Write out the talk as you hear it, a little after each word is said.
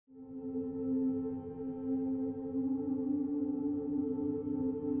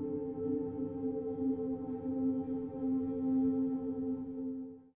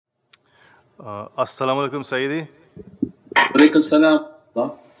As-salamu alaykum, Sayyidi. Walaikum salam.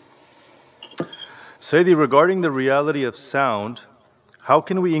 Sayyidi, regarding the reality of sound, how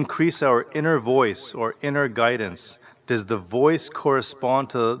can we increase our inner voice or inner guidance? Does the voice correspond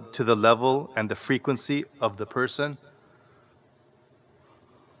to the level and the frequency of the person?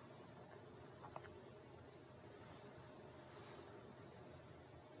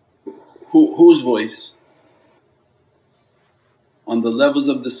 Whose voice? On the levels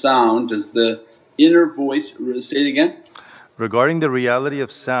of the sound, does the inner voice, say it again? Regarding the reality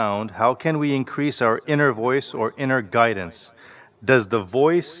of sound, how can we increase our inner voice or inner guidance? Does the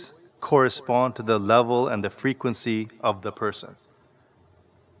voice correspond to the level and the frequency of the person?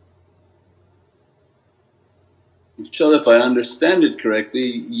 Inshallah, if I understand it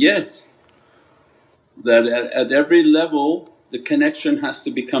correctly, yes. That at every level the connection has to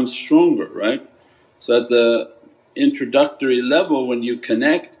become stronger, right? So at the introductory level when you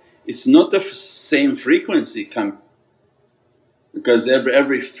connect, it's not the same frequency come, because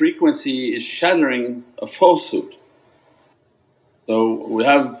every frequency is shattering a falsehood. So we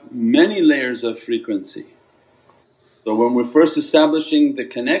have many layers of frequency. So when we're first establishing the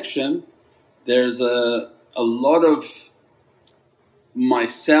connection, there's a lot of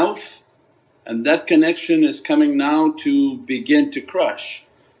myself, and that connection is coming now to begin to crush.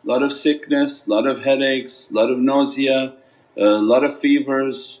 A lot of sickness, a lot of headaches, a lot of nausea, a lot of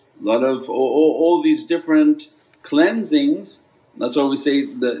fevers, a lot of all these different cleansings. That's why we say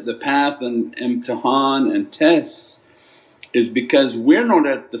the path and imtihan and tests is because we're not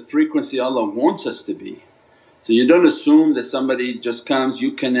at the frequency Allah wants us to be. So you don't assume that somebody just comes,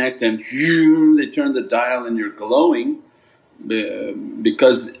 you connect and they turn the dial and you're glowing,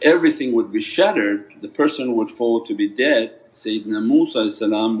 because everything would be shattered, the person would fall to be dead. Sayyidina Musa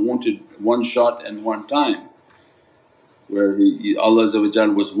wanted one shot and one time, where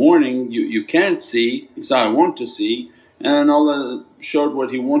Allah was warning, you can't see, he said, I want to see, and Allah showed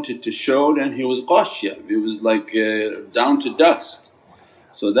what He wanted to show and he was ghashya, he was like down to dust.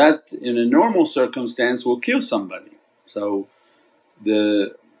 So that in a normal circumstance will kill somebody. So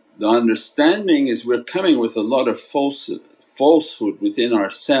the understanding is we're coming with a lot of falsehood within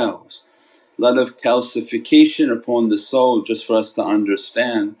ourselves, a lot of calcification upon the soul just for us to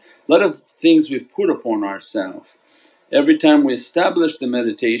understand, a lot of things we've put upon ourselves. Every time we establish the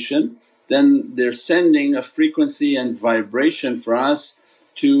meditation, then they're sending a frequency and vibration for us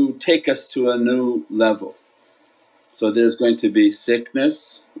to take us to a new level. So there's going to be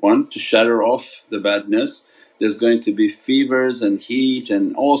sickness, one to shatter off the badness, there's going to be fevers and heat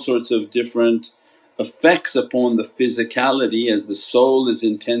and all sorts of different effects upon the physicality as the soul is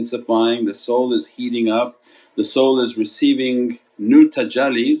intensifying, the soul is heating up, the soul is receiving new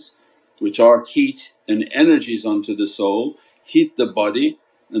tajallis which are heat and energies onto the soul, heat the body,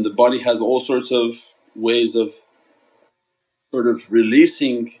 and the body has all sorts of ways of sort of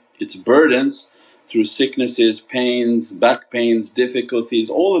releasing its burdens through sicknesses, pains, back pains, difficulties,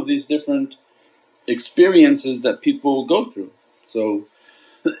 all of these different experiences that people go through. So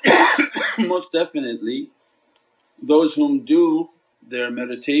most definitely those whom do their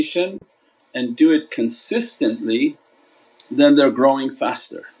meditation and do it consistently, then they're growing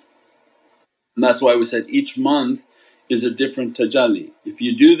faster. And that's why we said each month is a different tajalli. If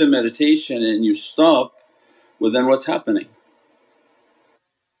you do the meditation and you stop, well then what's happening?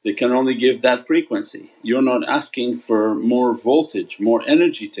 They can only give that frequency, you're not asking for more voltage, more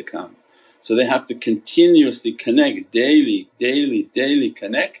energy to come. So they have to continuously connect, daily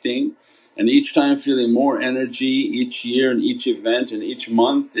connecting, and each time feeling more energy, each year and each event and each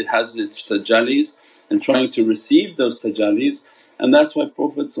month it has its tajallis, and trying to receive those tajallis. And that's why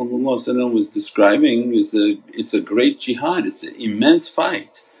Prophet was describing it's a great jihad, it's an immense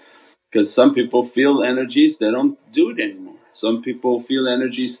fight. Because some people feel energies, they don't do it anymore. Some people feel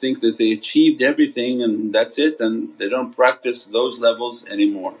energies, think that they achieved everything and that's it, and they don't practice those levels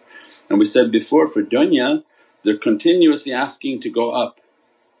anymore. And we said before, for dunya they're continuously asking to go up.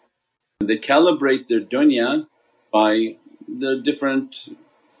 They calibrate their dunya by the different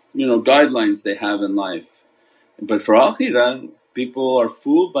guidelines they have in life. But for akhirah people are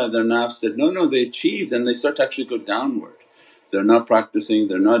fooled by their nafs that, no they achieved, and they start to actually go downward. They're not practicing,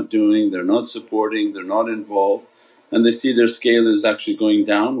 they're not doing, they're not supporting, they're not involved, and they see their scale is actually going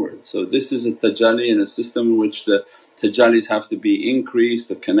downward. So this is a tajalli in a system in which the tajallis have to be increased,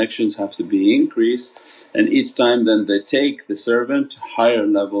 the connections have to be increased, and each time then they take the servant to higher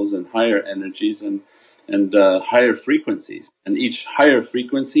levels and higher energies and higher frequencies. And each higher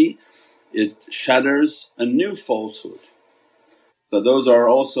frequency it shatters a new falsehood. So those are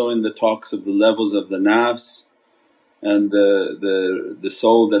also in the talks of the levels of the nafs, and the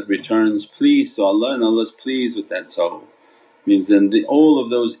soul that returns pleased to Allah and Allah is pleased with that soul. Means then all of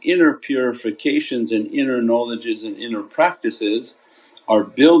those inner purifications and inner knowledges and inner practices are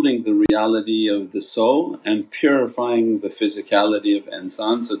building the reality of the soul and purifying the physicality of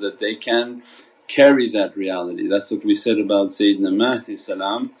insan so that they can carry that reality. That's what we said about Sayyidina Mahdi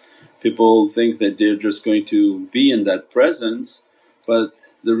salam. People think that they're just going to be in that presence, but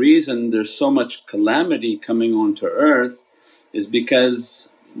the reason there's so much calamity coming onto earth is because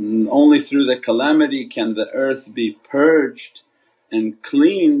only through the calamity can the earth be purged and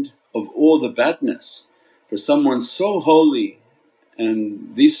cleaned of all the badness. For someone so holy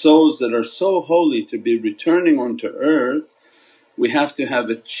and these souls that are so holy to be returning onto earth, we have to have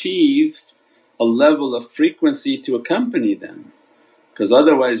achieved a level of frequency to accompany them, because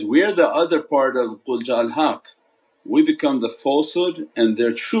otherwise we're the other part of Qul Ja'al Haq. We become the falsehood and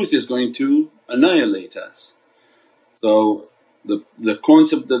their truth is going to annihilate us. So the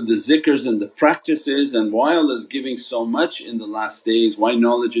concept of the zikrs and the practices, and why Allah is giving so much in the last days, why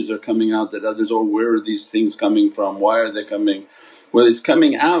knowledges are coming out that others, oh where are these things coming from, why are they coming? Well, it's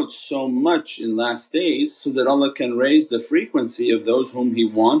coming out so much in last days so that Allah can raise the frequency of those whom He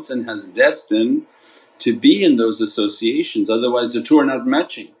wants and has destined to be in those associations, otherwise the two are not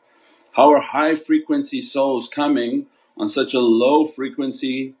matching. How are high frequency souls coming on such a low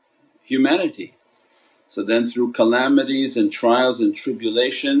frequency humanity? So then through calamities and trials and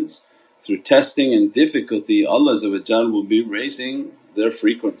tribulations, through testing and difficulty, Allah will be raising their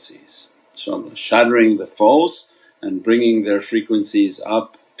frequencies, inshaAllah, shattering the false and bringing their frequencies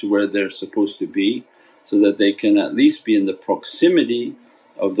up to where they're supposed to be, so that they can at least be in the proximity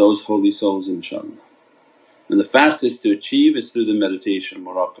of those holy souls, inshaAllah. And the fastest to achieve is through the meditation,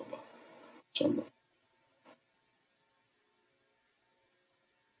 muraqabah, inshaAllah.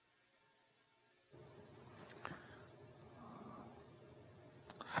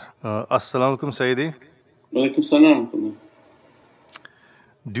 As-salamu alaykum Sayyidi. Wa alaykum salam.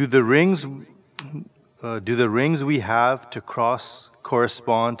 Do the rings we have to cross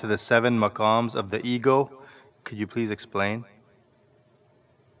correspond to the 7 maqams of the ego? Could you please explain?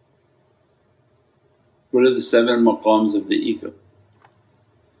 What are the 7 maqams of the ego?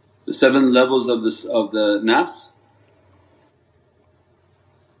 The 7 levels of the nafs?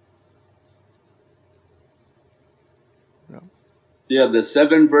 You have the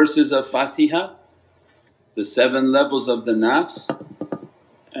 7 verses of Fatiha, the 7 levels of the nafs,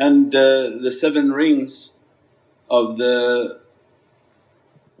 and the 7 rings of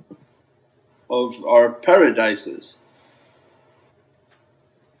our paradises.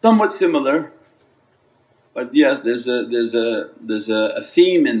 Somewhat similar, but yeah, there's a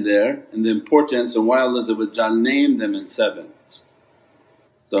theme in there and the importance and why Allah named them in 7s.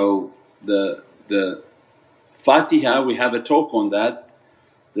 So the Fatiha, we have a talk on that,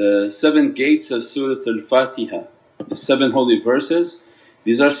 the 7 gates of Surat al-Fatiha, the 7 holy verses,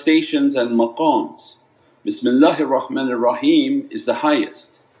 these are stations and maqams. Bismillahir Rahmanir Rahim is the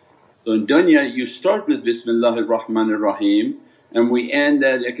highest. So in dunya you start with Bismillahir Rahmanir Rahim and we end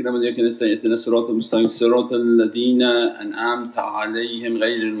at Ihdina siratal mustaqim siratal ladina an'amta alayhim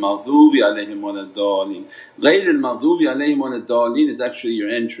ghayril maghdubi alayhim walad dallin. Ghayril maghdubi alayhim walad dallin is actually your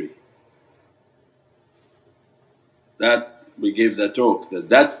entry. That we gave that talk,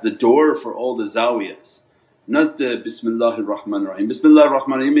 that's the door for all the zawiyas, not the Bismillahir Rahmanir Rahim. Bismillahir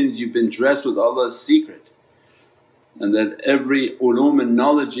Rahmanir Rahim means you've been dressed with Allah's secret, and that every ulum and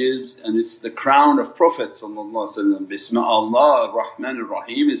knowledge is, and it's the crown of Prophet. Bismillah Rahmanir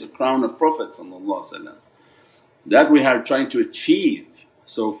Rahim is a crown of Prophet. That we are trying to achieve.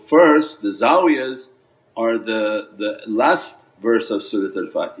 So first the zawiyas are the last verse of Surat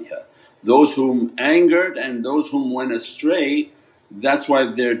al-Fatiha. Those whom angered and those whom went astray, that's why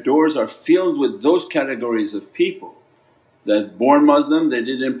their doors are filled with those categories of people. That born Muslim they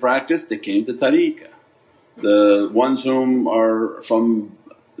didn't practice, they came to tariqah. The ones whom are from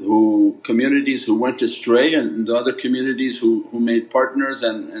communities who went astray, and the other communities who made partners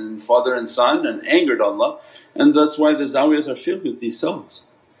and father and son and angered Allah, and that's why the zawiyas are filled with these souls.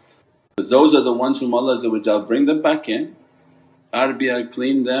 Because those are the ones whom Allah bring them back in, Arbiya,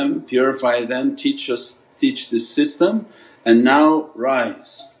 clean them, purify them, teach this system, and now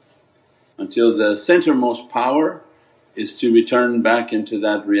rise until the centermost power is to return back into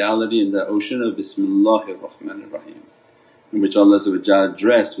that reality in the ocean of Bismillahir Rahmanir Rahim, in which Allah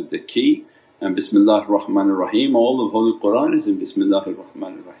addressed with the key. And Bismillahir Rahmanir Rahim, all of Holy Qur'an is in Bismillahir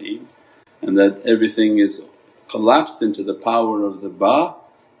Rahmanir Rahim, and that everything is collapsed into the power of the Ba,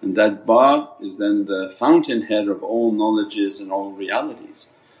 and that Ba is then the fountainhead of all knowledges and all realities.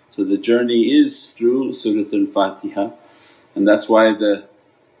 So the journey is through Surat al-Fatiha, and that's why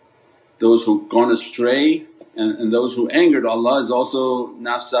those who've gone astray and those who angered Allah is also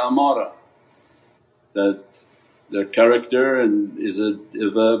nafsa amara, that their character and is a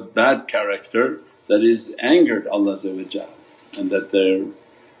bad character that is angered Allah, and that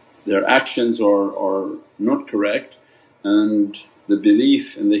their actions are not correct, and the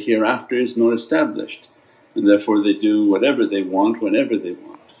belief in the hereafter is not established, and therefore they do whatever they want whenever they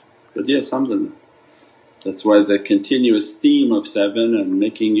want. But yes, alhamdulillah. That's why the continuous theme of 7 and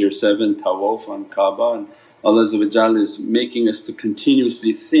making your 7 tawaf on Kaaba, and Allah is making us to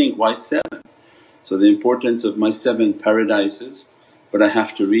continuously think, why 7? So the importance of my 7 paradises, but I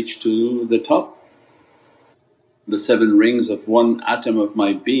have to reach to the top, the 7 rings of one atom of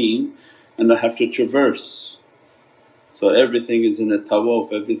my being, and I have to traverse. So everything is in a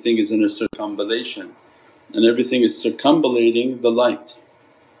tawaf, everything is in a circumambulation, and everything is circumambulating the light.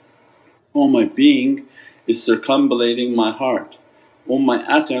 All my being is circumambulating my heart, all my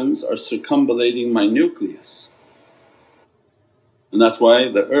atoms are circumambulating my nucleus. And that's why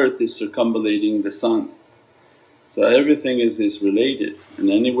the earth is circumambulating the sun. So everything is related, and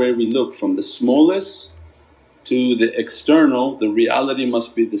anywhere we look from the smallest to the external, the reality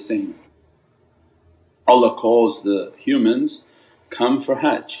must be the same. Allah calls the humans, come for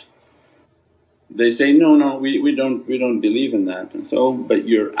Hajj. They say, no, we don't believe in that. And so, but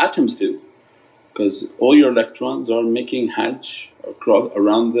your atoms do, because all your electrons are making Hajj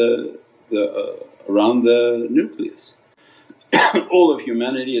around the nucleus. All of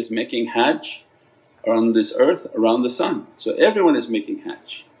humanity is making Hajj on this earth around the sun, so everyone is making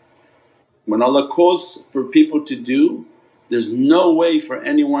Hajj. When Allah calls for people to do, there's no way for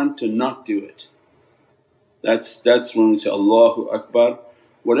anyone to not do it. That's when we say, Allahu Akbar.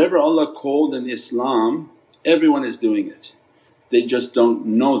 Whatever Allah called in Islam, everyone is doing it, they just don't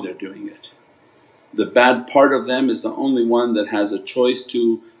know they're doing it. The bad part of them is the only one that has a choice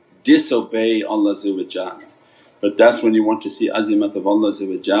to disobey Allah. But that's when you want to see azimat of Allah,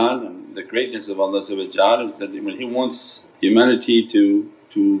 and the greatness of Allah is that when He wants humanity to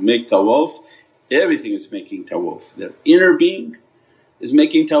make tawaf, everything is making tawaf. Their inner being is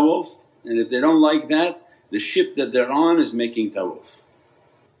making tawaf, and if they don't like that, the ship that they're on is making tawaf.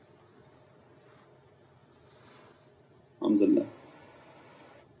 Alhamdulillah.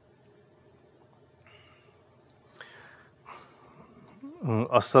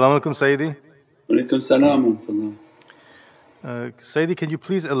 As-salamu alaykum Sayyidi. Walaikum salam wa rahmatullah. Sayyidi, can you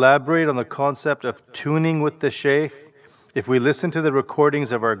please elaborate on the concept of tuning with the Shaykh? If we listen to the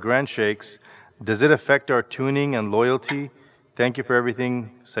recordings of our Grandshaykhs, does it affect our tuning and loyalty? Thank you for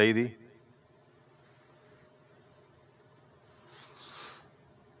everything, Sayyidi.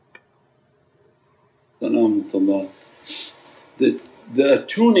 Salaamullah. The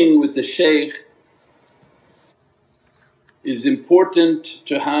attuning with the Shaykh is important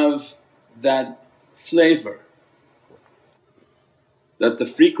to have that flavor, that the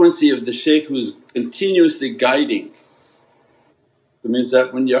frequency of the Shaykh who's continuously guiding. It means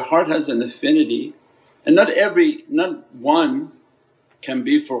that when your heart has an affinity, and not one can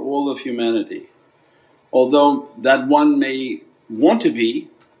be for all of humanity, although that one may want to be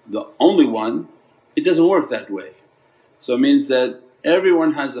the only one, it doesn't work that way. So it means that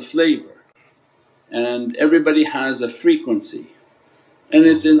everyone has a flavor and everybody has a frequency, and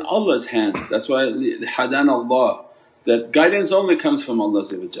it's in Allah's hands. That's why hadan Allah, that guidance only comes from Allah.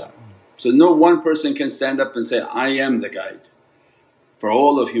 So no one person can stand up and say, I am the guide for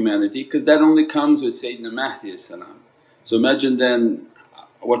all of humanity, because that only comes with Sayyidina Mahdi. So imagine then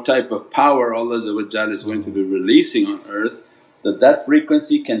what type of power Allah is going to be releasing on earth, that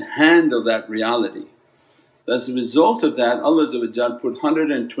frequency can handle that reality. As a result of that, Allah put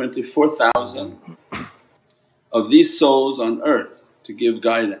 124,000 of these souls on earth to give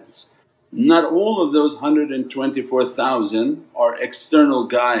guidance. Not all of those 124,000 are external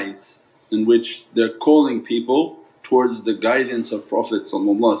guides in which they're calling people towards the guidance of Prophet. So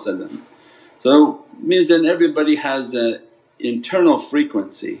means that everybody has an internal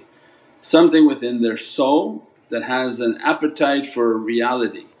frequency, something within their soul that has an appetite for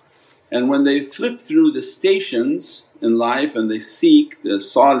reality. And when they flip through the stations in life and they seek the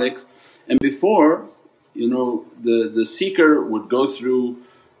saliks, and before the seeker would go through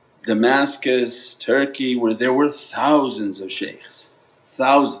Damascus, Turkey, where there were thousands of shaykhs,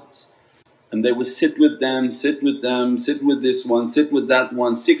 thousands, and they would sit with them, sit with this one, sit with that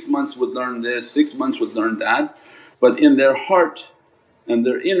one, 6 months would learn this, 6 months would learn that, but in their heart and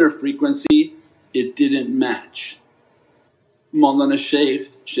their inner frequency it didn't match. Maulana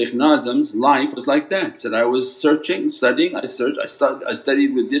Shaykh Nazim's life was like that. Said, I was searching, studying, I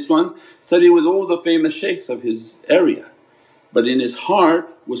studied with this one, studied with all the famous shaykhs of his area, but in his heart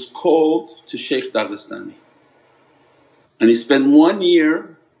was called to Shaykh Dagestani. And he spent 1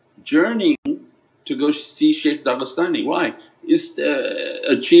 year journeying to go see Shaykh Dagestani. Why? He's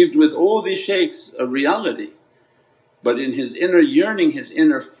achieved with all these shaykhs a reality, but in his inner yearning, his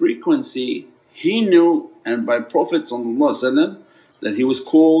inner frequency, he knew, and by Prophet that he was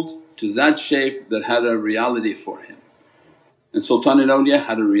called to that shaykh that had a reality for him. And Sultan al-Awliya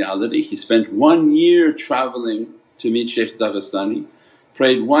had a reality. He spent 1 year travelling to meet Shaykh Dagestani,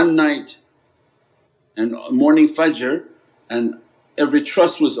 prayed one night and morning fajr, and every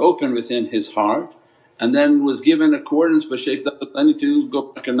trust was open within his heart, and then was given a coordinates by Shaykh Dagestani to go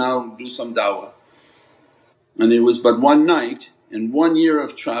back and now do some dawah. And it was but one night and 1 year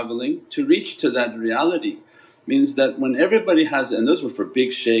of travelling to reach to that reality. Means that when everybody has, and those were for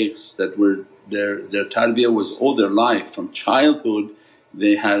big shaykhs that were their tarbiyah was all their life, from childhood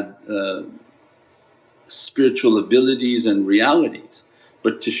they had spiritual abilities and realities.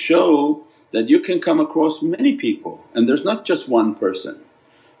 But to show that you can come across many people, and there's not just one person,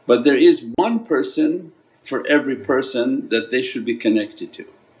 but there is one person for every person that they should be connected to.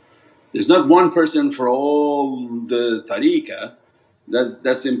 There's not one person for all the tariqah,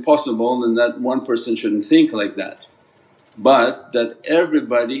 that's impossible, and that one person shouldn't think like that. But that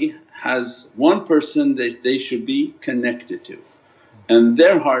everybody has one person that they should be connected to, and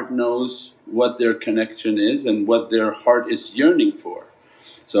their heart knows what their connection is and what their heart is yearning for.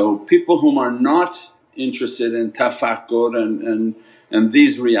 So people whom are not interested in tafakkur and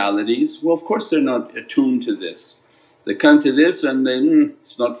these realities, well of course they're not attuned to this. They come to this and then,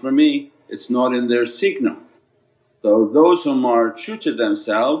 it's not for me, it's not in their signal. So those whom are true to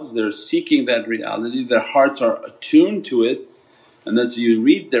themselves, they're seeking that reality, their hearts are attuned to it. And that's you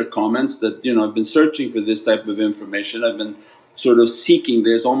read their comments that, I've been searching for this type of information, I've been sort of seeking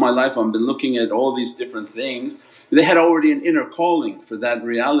this all my life, I've been looking at all these different things. They had already an inner calling for that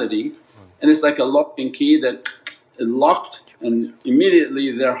reality, and it's like a lock and key that it locked and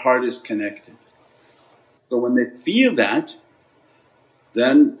immediately their heart is connected. So when they feel that,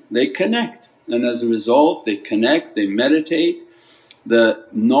 then they connect, and as a result they connect, they meditate. The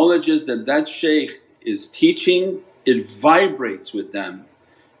knowledges that shaykh is teaching, it vibrates with them.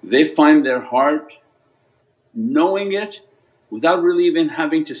 They find their heart knowing it without really even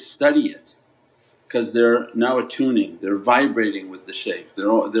having to study it, because they're now attuning, they're vibrating with the shaykh.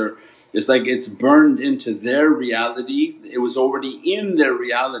 It's like it's burned into their reality, it was already in their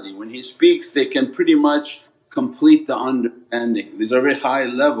reality. When he speaks they can pretty much complete the understanding. These are very high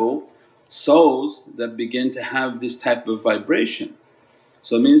level souls that begin to have this type of vibration.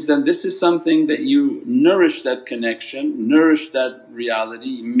 So it means that this is something that you nourish that connection, nourish that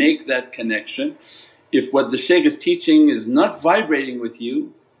reality, make that connection. If what the shaykh is teaching is not vibrating with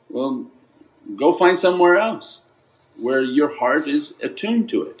you, well go find somewhere else where your heart is attuned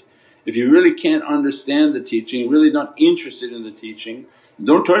to it. If you really can't understand the teaching, really not interested in the teaching,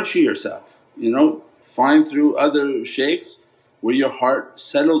 don't torture yourself, find through other shaykhs where your heart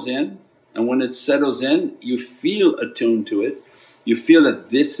settles in, and when it settles in you feel attuned to it. You feel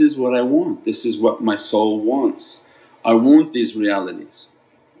that this is what I want, this is what my soul wants, I want these realities.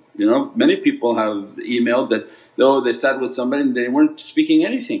 Many people have emailed that though they sat with somebody and they weren't speaking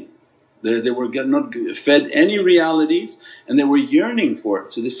anything. They were not fed any realities and they were yearning for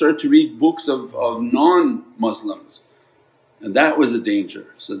it. So they started to read books of non-Muslims, and that was a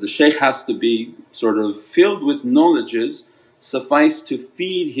danger. So the shaykh has to be sort of filled with knowledges suffice to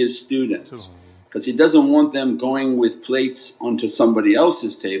feed his students, because he doesn't want them going with plates onto somebody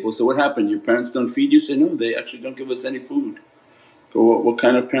else's table. So what happened, your parents don't feed you? Say, no, they actually don't give us any food. Go, what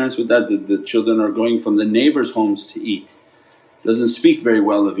kind of parents would that? The children are going from the neighbours' homes to eat. Doesn't speak very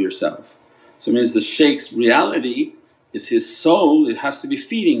well of yourself. So it means the shaykh's reality is his soul, it has to be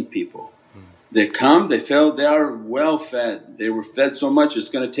feeding people. They come, they feel they are well fed, they were fed so much it's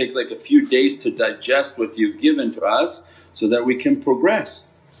going to take like a few days to digest what you've given to us so that we can progress.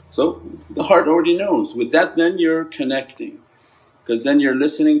 So the heart already knows, with that then you're connecting, because then you're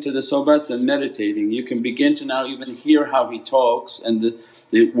listening to the sohbats and meditating. You can begin to now even hear how he talks and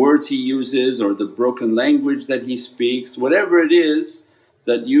the words he uses or the broken language that he speaks, whatever it is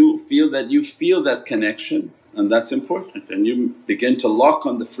that you feel that connection, and that's important, and you begin to lock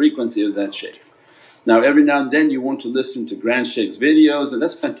on the frequency of that shaykh. Now every now and then you want to listen to Grandshaykhs videos, and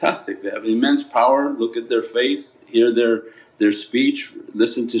that's fantastic, they have immense power. Look at their face, hear their speech,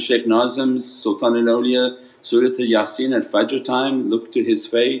 listen to Shaykh Nazim's Sultan al-Awliya Surat al-Yasin at Fajr time, look to his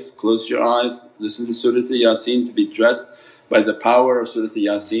face, close your eyes, listen to Surat al-Yasin to be dressed by the power of Surat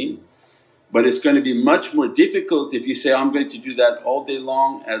Yasin. But it's going to be much more difficult if you say, I'm going to do that all day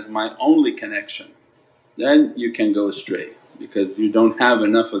long as my only connection. Then you can go astray because you don't have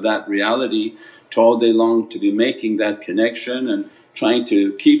enough of that reality to all day long to be making that connection and trying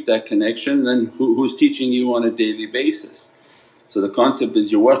to keep that connection. Then who's teaching you on a daily basis? So the concept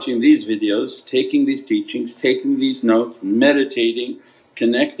is you're watching these videos, taking these teachings, taking these notes, meditating,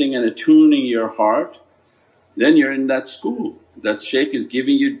 connecting and attuning your heart, then you're in that school. That shaykh is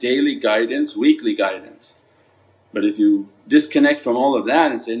giving you daily guidance, weekly guidance. But if you disconnect from all of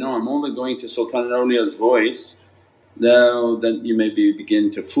that and say, no, I'm only going to Sultan al-Awliya's voice, then you maybe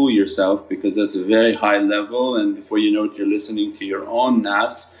begin to fool yourself because that's a very high level, and before you know it you're listening to your own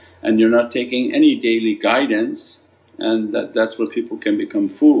nafs and you're not taking any daily guidance, and that's where people can become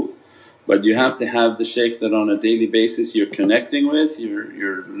fooled. But you have to have the shaykh that on a daily basis you're connecting with,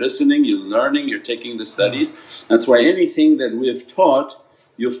 you're listening, you're learning, you're taking the studies. That's why anything that we've taught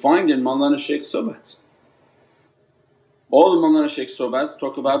you'll find in Mawlana Shaykh's sohbats. All the Mawlana Shaykh's sohbats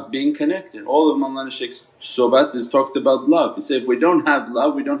talk about being connected, all of Mawlana Shaykh's sohbats is talked about love. He said, if we don't have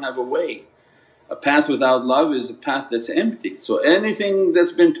love we don't have a way. A path without love is a path that's empty. So anything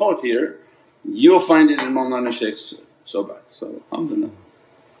that's been taught here you'll find it in Mawlana Shaykh's sohbats. So alhamdulillah.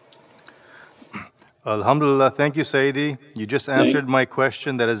 Alhamdulillah, thank you Sayyidi. You just answered my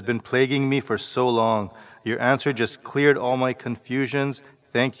question that has been plaguing me for so long. Your answer just cleared all my confusions.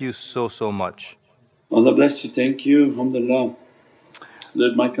 Thank you so much. Allah bless you, thank you, alhamdulillah.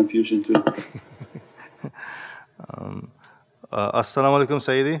 Cleared my confusion too. As-salamu alaykum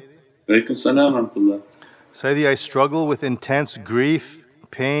Sayyidi. Walaykum salam wa rahmatullah. Sayyidi, I struggle with intense grief,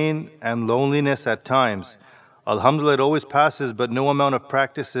 pain and loneliness at times. Alhamdulillah, it always passes, but no amount of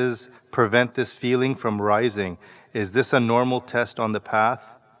practices prevent this feeling from rising. Is this a normal test on the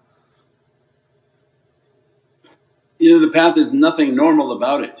path? You know, the path is nothing normal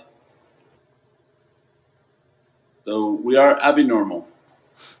about it. So we are abnormal.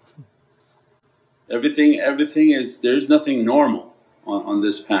 Everything is, there's nothing normal on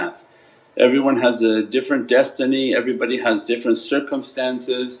this path. Everyone has a different destiny, everybody has different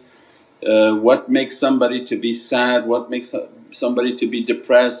circumstances. What makes somebody to be sad, what makes somebody to be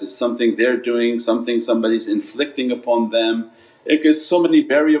depressed is something they're doing, something somebody's inflicting upon them. There's so many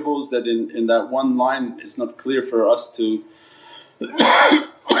variables that in that one line it's not clear for us to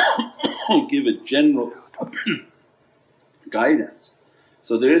give a general guidance.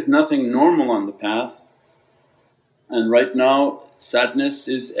 So there is nothing normal on the path, and right now sadness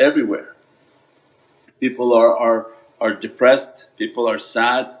is everywhere. People are depressed, people are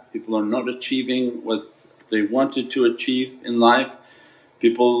sad, people are not achieving what they wanted to achieve in life.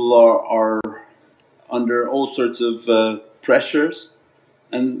 People are under all sorts of pressures,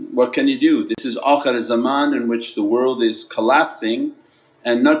 and what can you do? This is akhir zaman in which the world is collapsing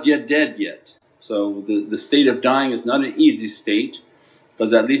and not yet dead yet. So the state of dying is not an easy state,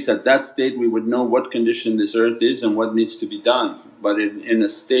 because at least at that state we would know what condition this earth is and what needs to be done. But in a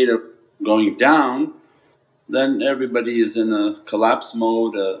state of going down, then everybody is in a collapse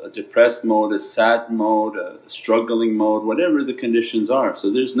mode, a depressed mode, a sad mode, a struggling mode, whatever the conditions are. So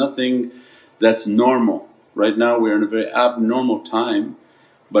there's nothing that's normal. Right now we're in a very abnormal time,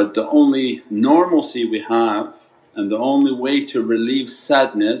 but the only normalcy we have and the only way to relieve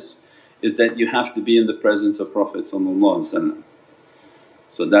sadness is that you have to be in the presence of Prophet. So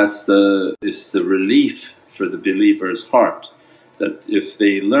that's it's the relief for the believer's heart, that if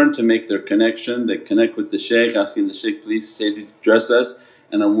they learn to make their connection, they connect with the shaykh, asking the shaykh, please Sayyidi dress us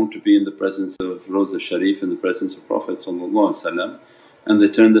and I want to be in the presence of Rawza Sharif, in the presence of Prophet, and they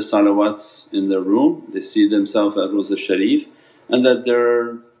turn the salawats in their room, they see themselves at Rawza Sharif and that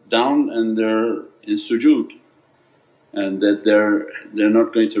they're down and they're in sujood, and that they're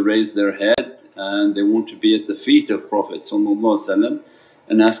not going to raise their head, and they want to be at the feet of Prophet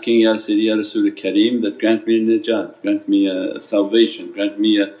and asking, Ya Sayyidi Ya Rasul Kareem, that grant me najat, grant me a salvation, grant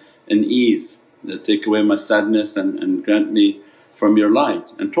me an ease, that take away my sadness and grant me from your light.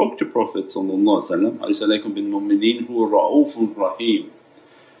 And talk to Prophet alaykum bil mu'mineen huwa ra'ufun rahim,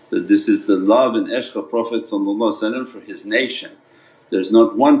 that this is the love and ishq of Prophet for his nation. There's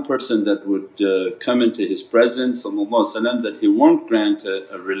not one person that would come into his presence that he won't grant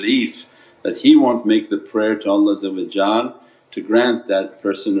a relief, that he won't make the prayer to Allah to grant that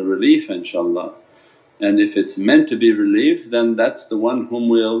person a relief inshaAllah. And if it's meant to be relief, then that's the one whom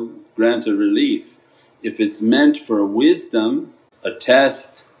will grant a relief. If it's meant for a wisdom, a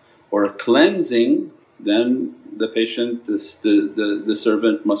test or a cleansing, then the patient, the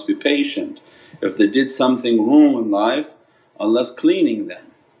servant must be patient. If they did something wrong in life, Allah's cleaning them.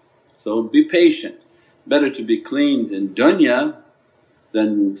 So be patient. better to be cleaned in dunya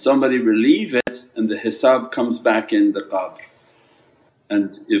than somebody relieve it and the hisab comes back in the qabr.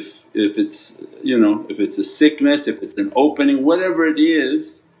 And if it's if it's a sickness, if it's an opening, whatever it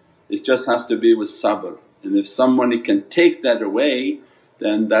is, it just has to be with sabr. And if somebody can take that away,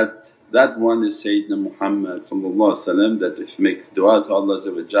 then that one is Sayyidina Muhammad that if make du'a to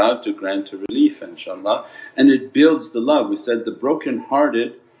Allah to grant a relief inshaAllah. And it builds the love. We said the broken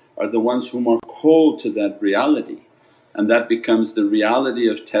hearted are the ones whom are called to that reality, and that becomes the reality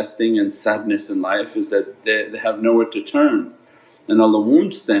of testing and sadness in life, is that they have nowhere to turn. And Allah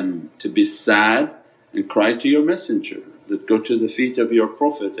wants them to be sad and cry to your messenger, that go to the feet of your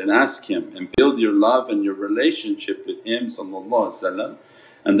Prophet and ask him and build your love and your relationship with him,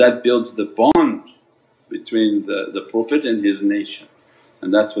 and that builds the bond between the Prophet and his nation,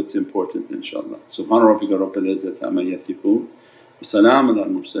 and that's what's important inshaAllah. Subhana rabbika rabbil izzati amma yasifoon wa salaamun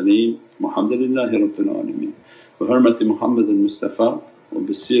alal mursaleen walhamdulillahi rabbil alameen. Bi hurmati Muhammadan Mustafa wa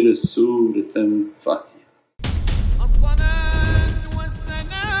bi siri Suratul Fatiha.